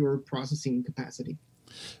your processing capacity.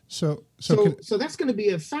 So that's going to be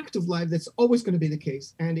a fact of life. That's always going to be the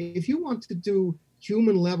case. And if you want to do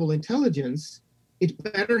human level intelligence, it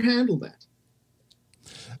better handle that.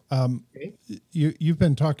 Okay. You've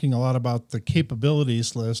been talking a lot about the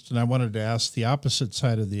capabilities list, and I wanted to ask the opposite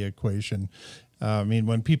side of the equation.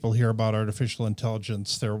 When people hear about artificial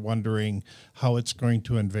intelligence, they're wondering how it's going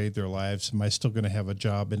to invade their lives. Am I still going to have a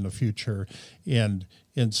job in the future? And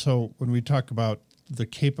so when we talk about the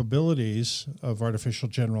capabilities of artificial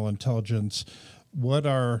general intelligence,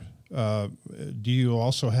 do you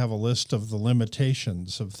also have a list of the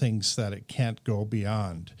limitations of things that it can't go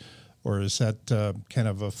beyond? Or is that kind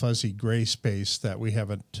of a fuzzy gray space that we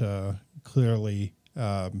haven't clearly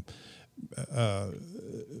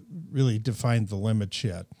really defined the limits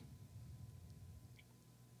yet?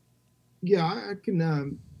 Yeah,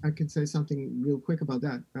 I can say something real quick about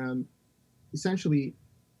that. Essentially,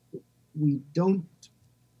 we don't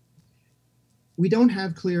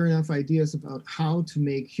have clear enough ideas about how to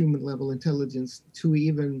make human level intelligence to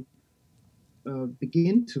even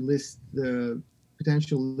begin to list the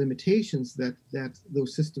potential limitations that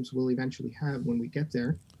those systems will eventually have when we get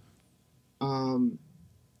there.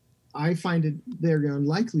 I find it very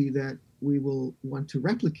unlikely that we will want to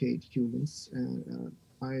replicate humans.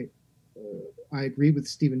 I agree with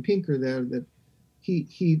Steven Pinker there that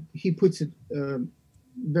he puts it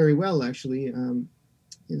very well, actually,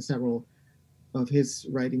 in several of his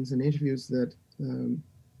writings and interviews, that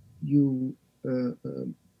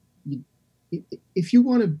if you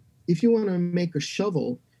want to make a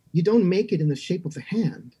shovel, you don't make it in the shape of a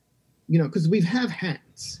hand, because we have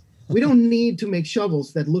hands. We don't need to make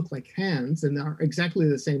shovels that look like hands and are exactly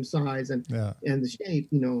the same size and the shape.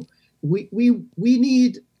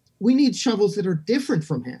 We need shovels that are different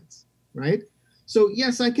from hands, right? So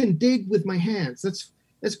yes, I can dig with my hands.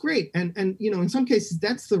 That's great, and in some cases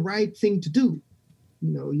that's the right thing to do.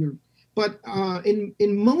 But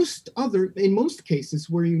in most cases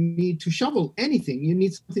where you need to shovel anything, you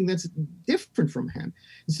need something that's different from hand.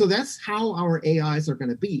 And so that's how our AIs are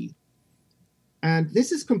going to be. And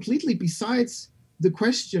this is completely besides the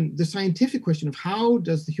scientific question of how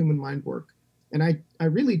does the human mind work. And I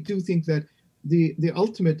really do think that the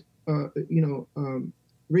ultimate,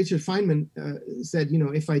 Richard Feynman said,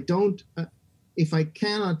 if I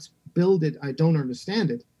cannot build it, I don't understand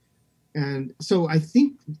it. And so I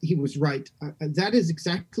think he was right. That is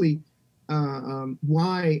exactly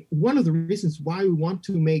why, one of the reasons why we want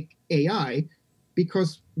to make AI,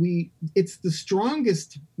 because it's the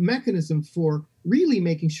strongest mechanism for really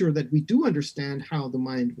making sure that we do understand how the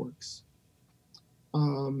mind works.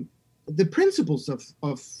 The principles of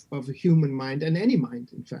a human mind, and any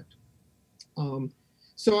mind, in fact.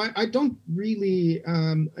 So I don't really,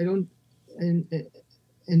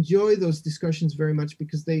 enjoy those discussions very much,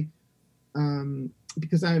 because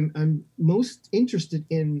because I'm most interested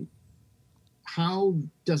in how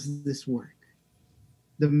does this work,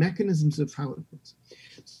 the mechanisms of how it works.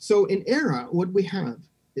 So in ERA, what we have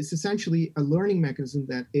is essentially a learning mechanism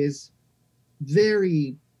that is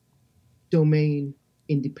very domain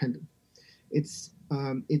independent. It's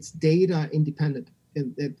data independent.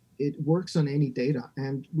 It works on any data,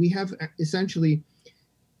 and we have essentially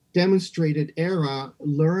demonstrated ERA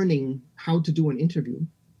learning how to do an interview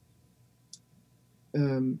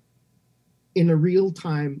in a real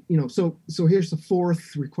time. So here's the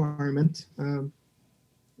fourth requirement: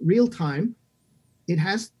 real time. It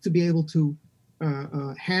has to be able to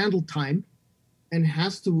handle time, and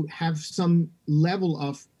has to have some level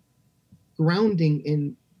of grounding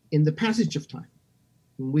in the passage of time.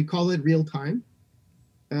 We call it real time.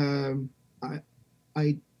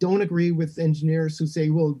 I don't agree with engineers who say,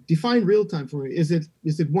 well, define real time for me. Is it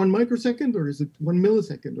 1 microsecond, or is it 1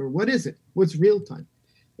 millisecond, or what is it? What's real time?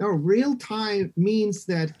 Now, real time means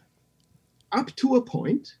that up to a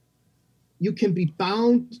point, you can be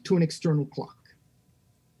bound to an external clock.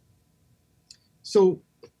 So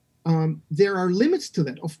there are limits to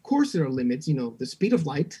that. Of course, there are limits. The speed of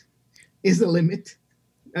light is a limit.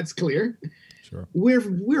 That's clear. Sure.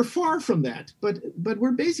 We're far from that, but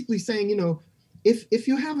we're basically saying, if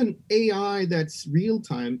you have an AI that's real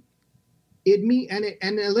time,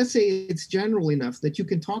 and let's say it's general enough that you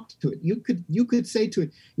can talk to it. You could say to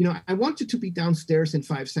it, I want you to be downstairs in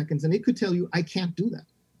 5 seconds, and it could tell you, I can't do that.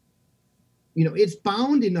 It's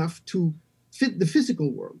bound enough to fit the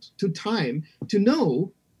physical world, to time, to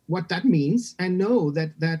know what that means, and know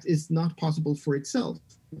that that is not possible for itself.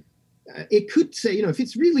 It could say, if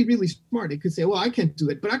it's really, really smart, it could say, well, I can't do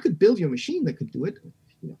it, but I could build you a machine that could do it.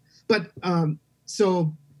 But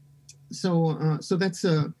so that's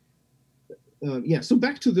So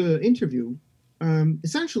back to the interview.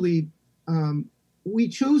 Essentially, we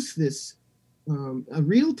chose this a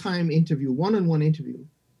real-time interview, one-on-one interview,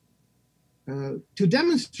 to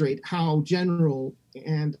demonstrate how general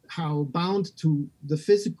and how bound to the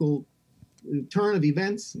physical turn of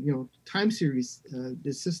events, time series,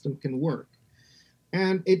 this system can work.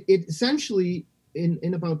 And it essentially,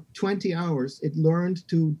 in about 20 hours, it learned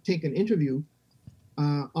to take an interview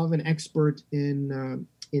of an expert in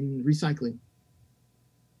recycling.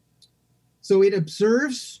 So it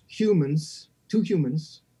observes two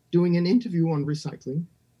humans doing an interview on recycling.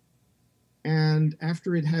 And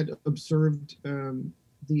after it had observed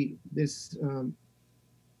this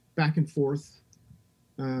back and forth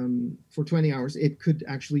for 20 hours, it could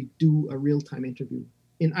actually do a real-time interview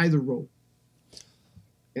in either role.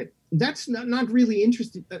 That's not really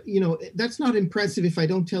interesting. That's not impressive if I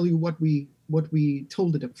don't tell you what we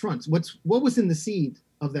told it up front. What was in the seed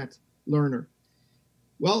of that learner?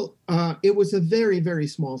 Well, it was a very, very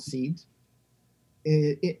small seed.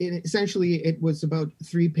 Essentially, it was about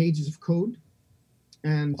 3 pages of code,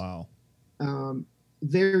 and wow.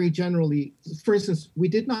 very generally, for instance, we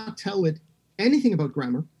did not tell it anything about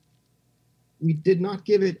grammar. We did not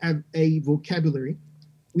give it a vocabulary.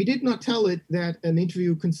 We did not tell it that an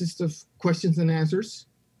interview consists of questions and answers.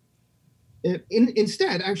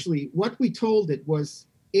 Instead, actually, what we told it was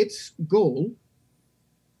its goal,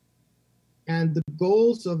 and the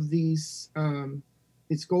goals of these,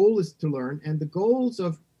 its goal is to learn, and the goals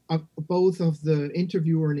of both of the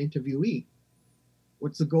interviewer and interviewee.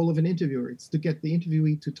 What's the goal of an interviewer? It's to get the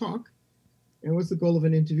interviewee to talk. And what's the goal of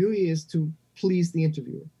an interviewee is to please the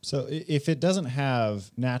interviewer. So if it doesn't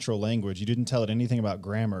have natural language, you didn't tell it anything about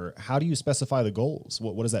grammar, how do you specify the goals?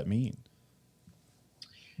 What does that mean?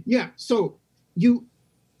 Yeah, so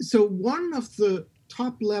one of the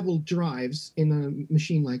top level drives in a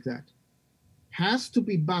machine like that has to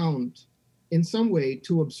be bound in some way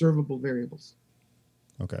to observable variables.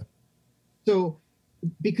 Okay. So,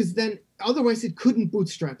 because then otherwise it couldn't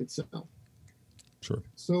bootstrap itself. Sure.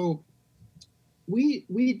 So we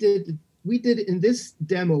did in this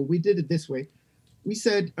demo, we did it this way. We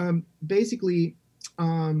said basically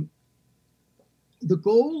the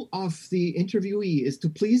goal of the interviewee is to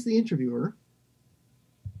please the interviewer,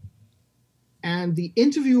 and the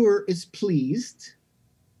interviewer is pleased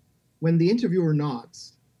when the interviewer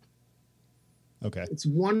nods. Okay. It's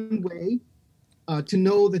one way to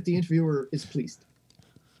know that the interviewer is pleased.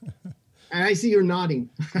 And I see you're nodding.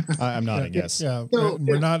 I'm nodding, yes. Yeah, So,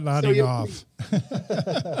 we're not nodding off.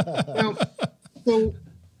 Now,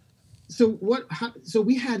 so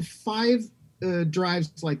we had 5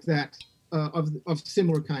 drives like that of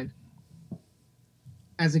similar kind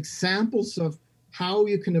as examples of how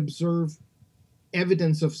you can observe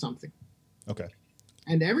evidence of something. Okay.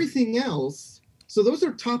 And everything else, so those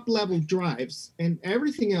are top level drives, and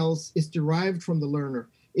everything else is derived from the learner.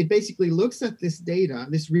 It basically looks at this data,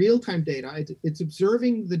 this real-time data. It's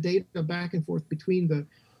observing the data back and forth between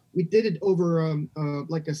we did it over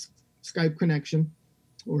like a Skype connection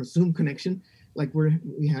or a Zoom connection, like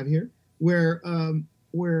we have here, where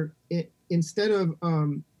instead of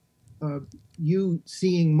you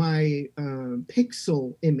seeing my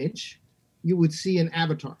pixel image, you would see an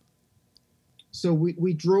avatar. So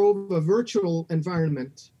we drove a virtual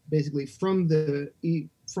environment basically from the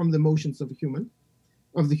motions of the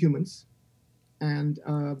humans, and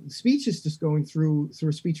speech is just going through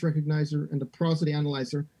a speech recognizer and a prosody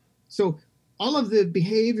analyzer. So all of the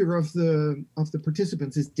behavior of the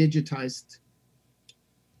participants is digitized,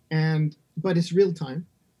 but it's real time,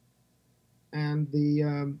 and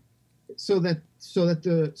so that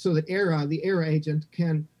the ERA agent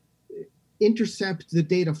can intercept the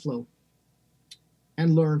data flow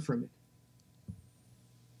and learn from it.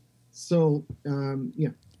 So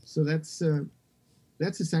so that's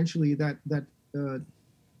essentially that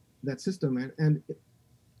system, and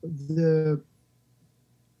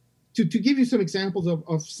to give you some examples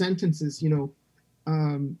of sentences,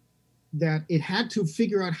 that it had to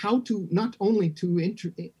figure out how to not only to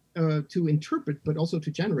interpret but also to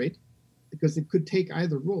generate, because it could take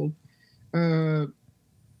either role.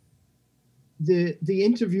 The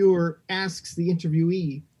interviewer asks the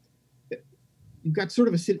interviewee. You've got sort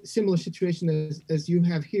of a similar situation as you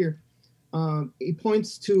have here. He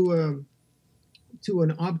points to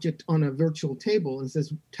an object on a virtual table and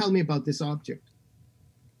says, "Tell me about this object."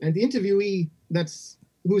 And the interviewee,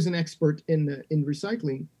 who's an expert in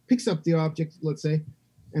recycling, picks up the object, let's say,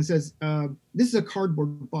 and says, "This is a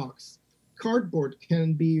cardboard box. Cardboard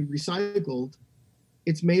can be recycled.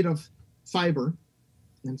 It's made of fiber,"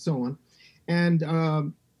 and so on. And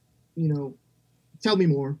tell me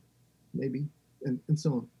more, maybe, and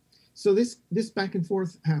so on. So this back and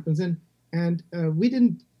forth happens, and we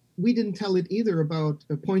didn't tell it either about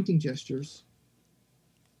pointing gestures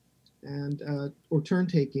and or turn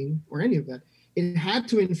taking or any of that. It had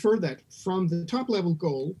to infer that from the top level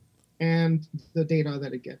goal and the data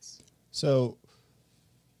that it gets. So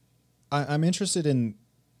I'm interested in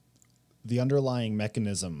the underlying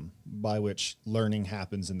mechanism by which learning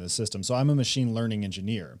happens in this system. So I'm a machine learning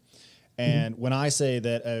engineer. And when I say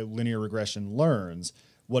that a linear regression learns,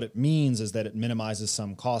 what it means is that it minimizes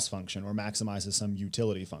some cost function or maximizes some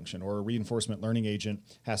utility function, or a reinforcement learning agent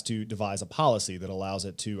has to devise a policy that allows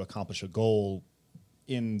it to accomplish a goal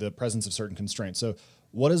in the presence of certain constraints. So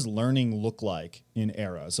what does learning look like in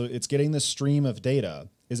ERA? So it's getting this stream of data.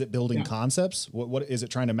 Is it building concepts? What is it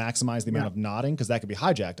trying to maximize the amount of nodding? Because that could be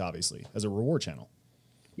hijacked, obviously, as a reward channel.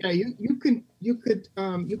 Yeah, you could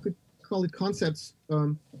call it concepts,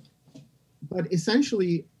 but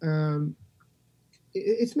essentially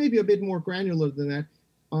it's maybe a bit more granular than that.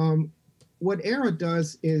 What ERA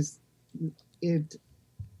does is it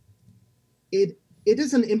it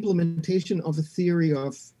is an implementation of a theory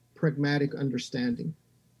of pragmatic understanding.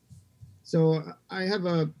 So I have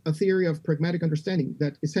a theory of pragmatic understanding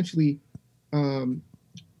that essentially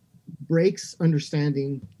breaks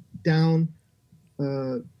understanding down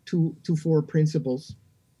to four principles.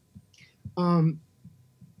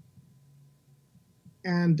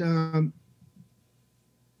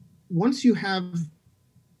 Once you have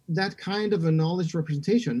that kind of a knowledge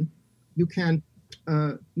representation, you can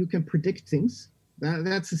predict things.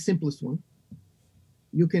 That's the simplest one.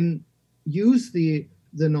 You can use the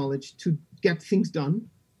knowledge to get things done.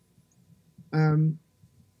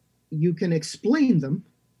 You can explain them,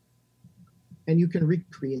 and you can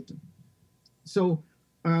recreate them. So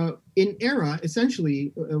in ERA,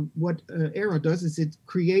 essentially, what ERA does is it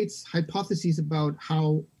creates hypotheses about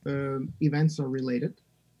how events are related,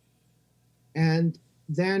 and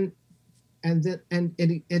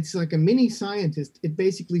it's like a mini scientist. It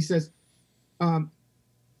basically says,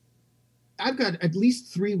 I've got at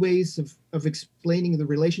least three ways of explaining the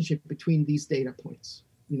relationship between these data points,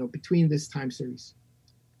 between this time series.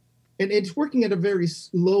 And it's working at a very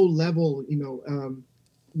low level,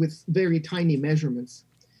 with very tiny measurements.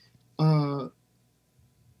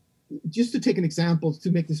 Just to take an example to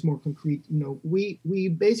make this more concrete, we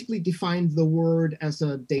basically defined the word as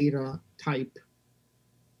a data type.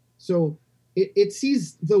 So it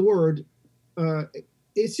sees the word,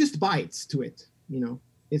 it's just bytes to it,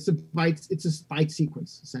 it's a byte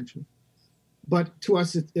sequence essentially. But to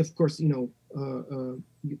us, of course, you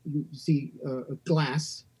see a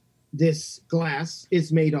glass. This glass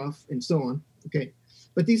is made of, and so on. Okay,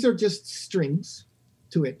 but these are just strings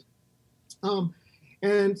to it.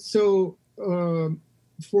 And so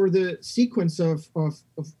for the sequence of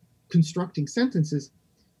constructing sentences,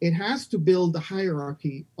 it has to build a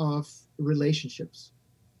hierarchy of relationships.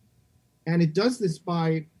 And it does this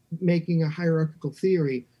by making a hierarchical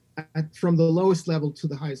theory from the lowest level to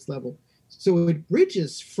the highest level. So it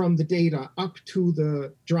bridges from the data up to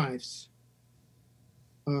the drives.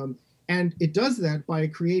 And it does that by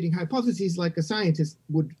creating hypotheses like a scientist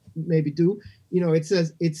would maybe do. It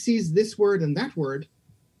says it sees this word and that word,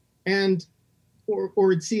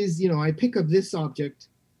 or it sees, I pick up this object,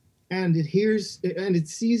 and it hears and it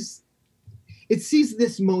sees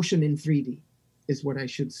this motion in 3D, is what I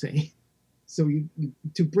should say. So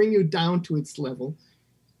to bring you down to its level,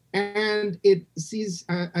 and it sees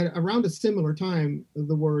around a similar time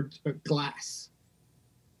the word glass,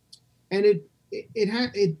 and it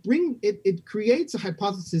creates a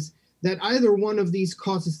hypothesis that either one of these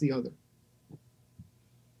causes the other.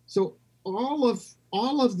 So all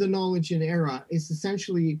of the knowledge in ERA is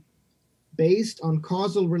essentially based on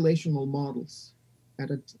causal relational models at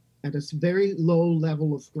a very low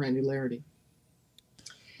level of granularity.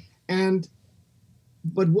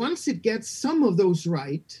 But once it gets some of those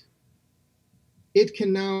right, it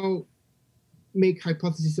can now make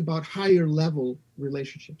hypotheses about higher level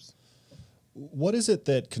relationships. What is it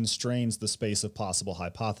that constrains the space of possible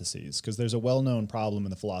hypotheses? Because there's a well-known problem in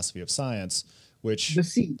the philosophy of science, which... The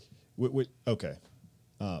seed. Okay.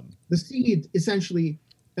 The seed, essentially,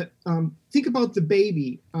 think about the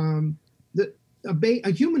baby.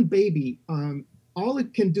 A human baby, all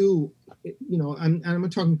it can do, and I'm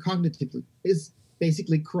talking cognitively, is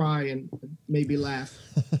basically cry and maybe laugh.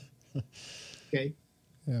 Okay.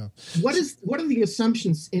 Yeah. What are the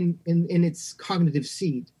assumptions in its cognitive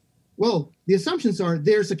seed? Well, the assumptions are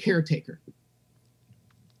there's a caretaker.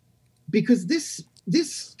 Because this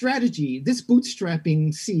strategy, this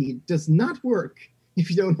bootstrapping seed does not work if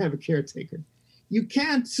you don't have a caretaker. You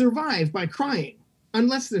can't survive by crying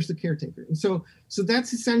unless there's a caretaker. And so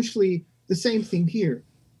that's essentially the same thing here.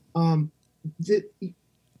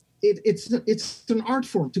 It's an art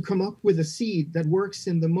form to come up with a seed that works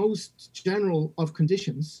in the most general of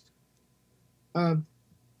conditions.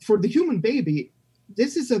 For the human baby,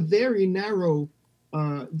 this is a very narrow,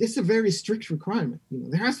 this is a very strict requirement.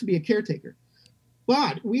 There has to be a caretaker.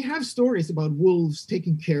 But we have stories about wolves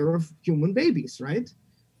taking care of human babies, right?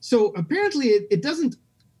 So apparently it doesn't,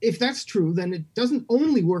 if that's true, then it doesn't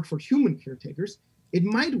only work for human caretakers. It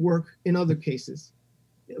might work in other cases,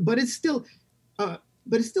 but it's still a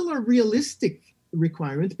realistic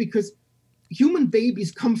requirement because human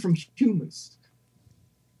babies come from humans.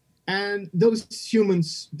 And those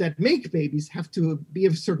humans that make babies have to be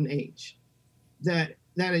of a certain age that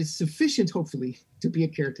is sufficient, hopefully, to be a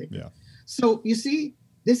caretaker. Yeah. So you see,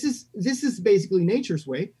 this is basically nature's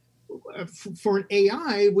way. For an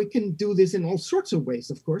AI, we can do this in all sorts of ways,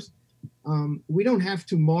 of course. We don't have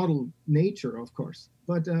to model nature, of course.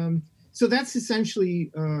 But so that's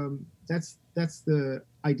essentially, that's the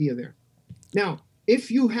idea there. Now, if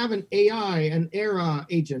you have an AI, an ERA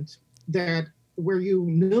agent that where you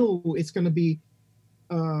know it's going to be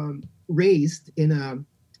raised in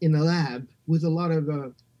a lab with a lot of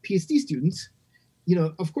PhD students,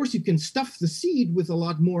 of course you can stuff the seed with a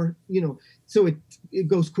lot more, so it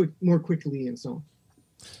goes more quickly and so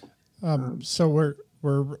on. So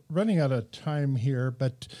we're running out of time here,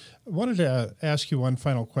 but I wanted to ask you one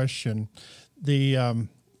final question.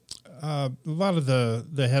 A lot of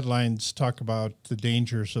the headlines talk about the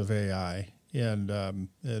dangers of AI, and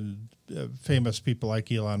famous people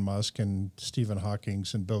like Elon Musk and Stephen Hawking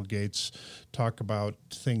and Bill Gates talk about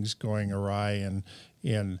things going awry,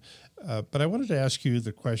 but I wanted to ask you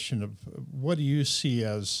the question of what do you see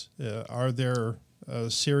as are there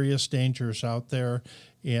serious dangers out there,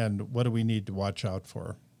 and what do we need to watch out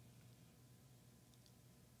for?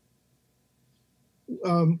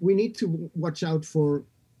 We need to watch out for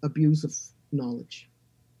abuse of knowledge.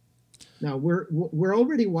 Now we're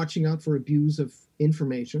already watching out for abuse of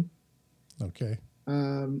information. Okay.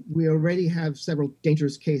 We already have several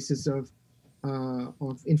dangerous cases of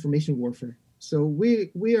information warfare. So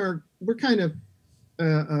we're kind of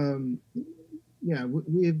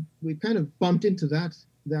we kind of bumped into that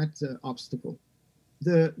obstacle.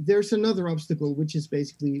 There's another obstacle, which is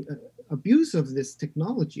basically abuse of this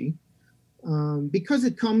technology. Because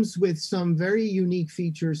it comes with some very unique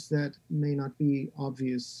features that may not be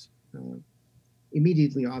obvious,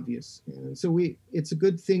 immediately obvious. And so it's a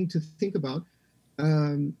good thing to think about.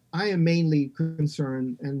 I am mainly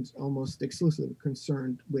concerned and almost exclusively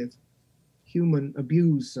concerned with human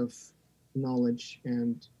abuse of knowledge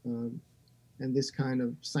and this kind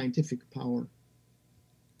of scientific power.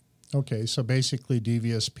 Okay, so basically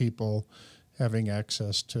devious people having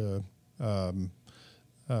access to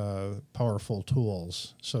powerful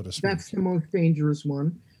tools, so to speak. That's the most dangerous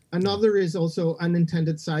one. Another is also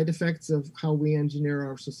unintended side effects of how we engineer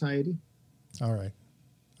our society. All right.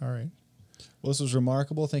 Well, this was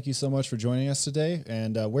remarkable. Thank you so much for joining us today.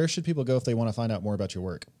 And where should people go if they want to find out more about your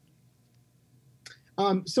work?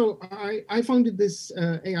 So I founded this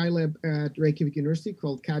AI lab at Reykjavik University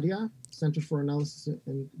called CADIA, Center for Analysis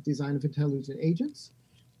and Design of Intelligent Agents.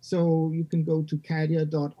 So you can go to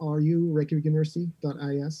cadia.ru,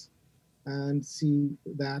 reykjavikuniversity.is, and see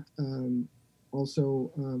that.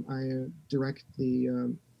 Also, I direct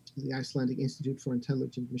the Icelandic Institute for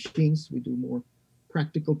Intelligent Machines. We do more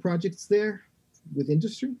practical projects there with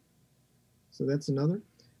industry. So that's another.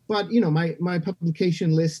 But my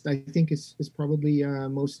publication list, I think, is probably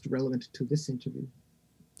most relevant to this interview.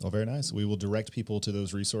 Oh, very nice. We will direct people to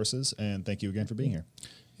those resources. And thank you again for being here.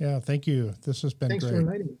 Yeah, thank you. This has been great. Thanks for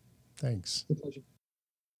inviting me. Thanks. It's a pleasure.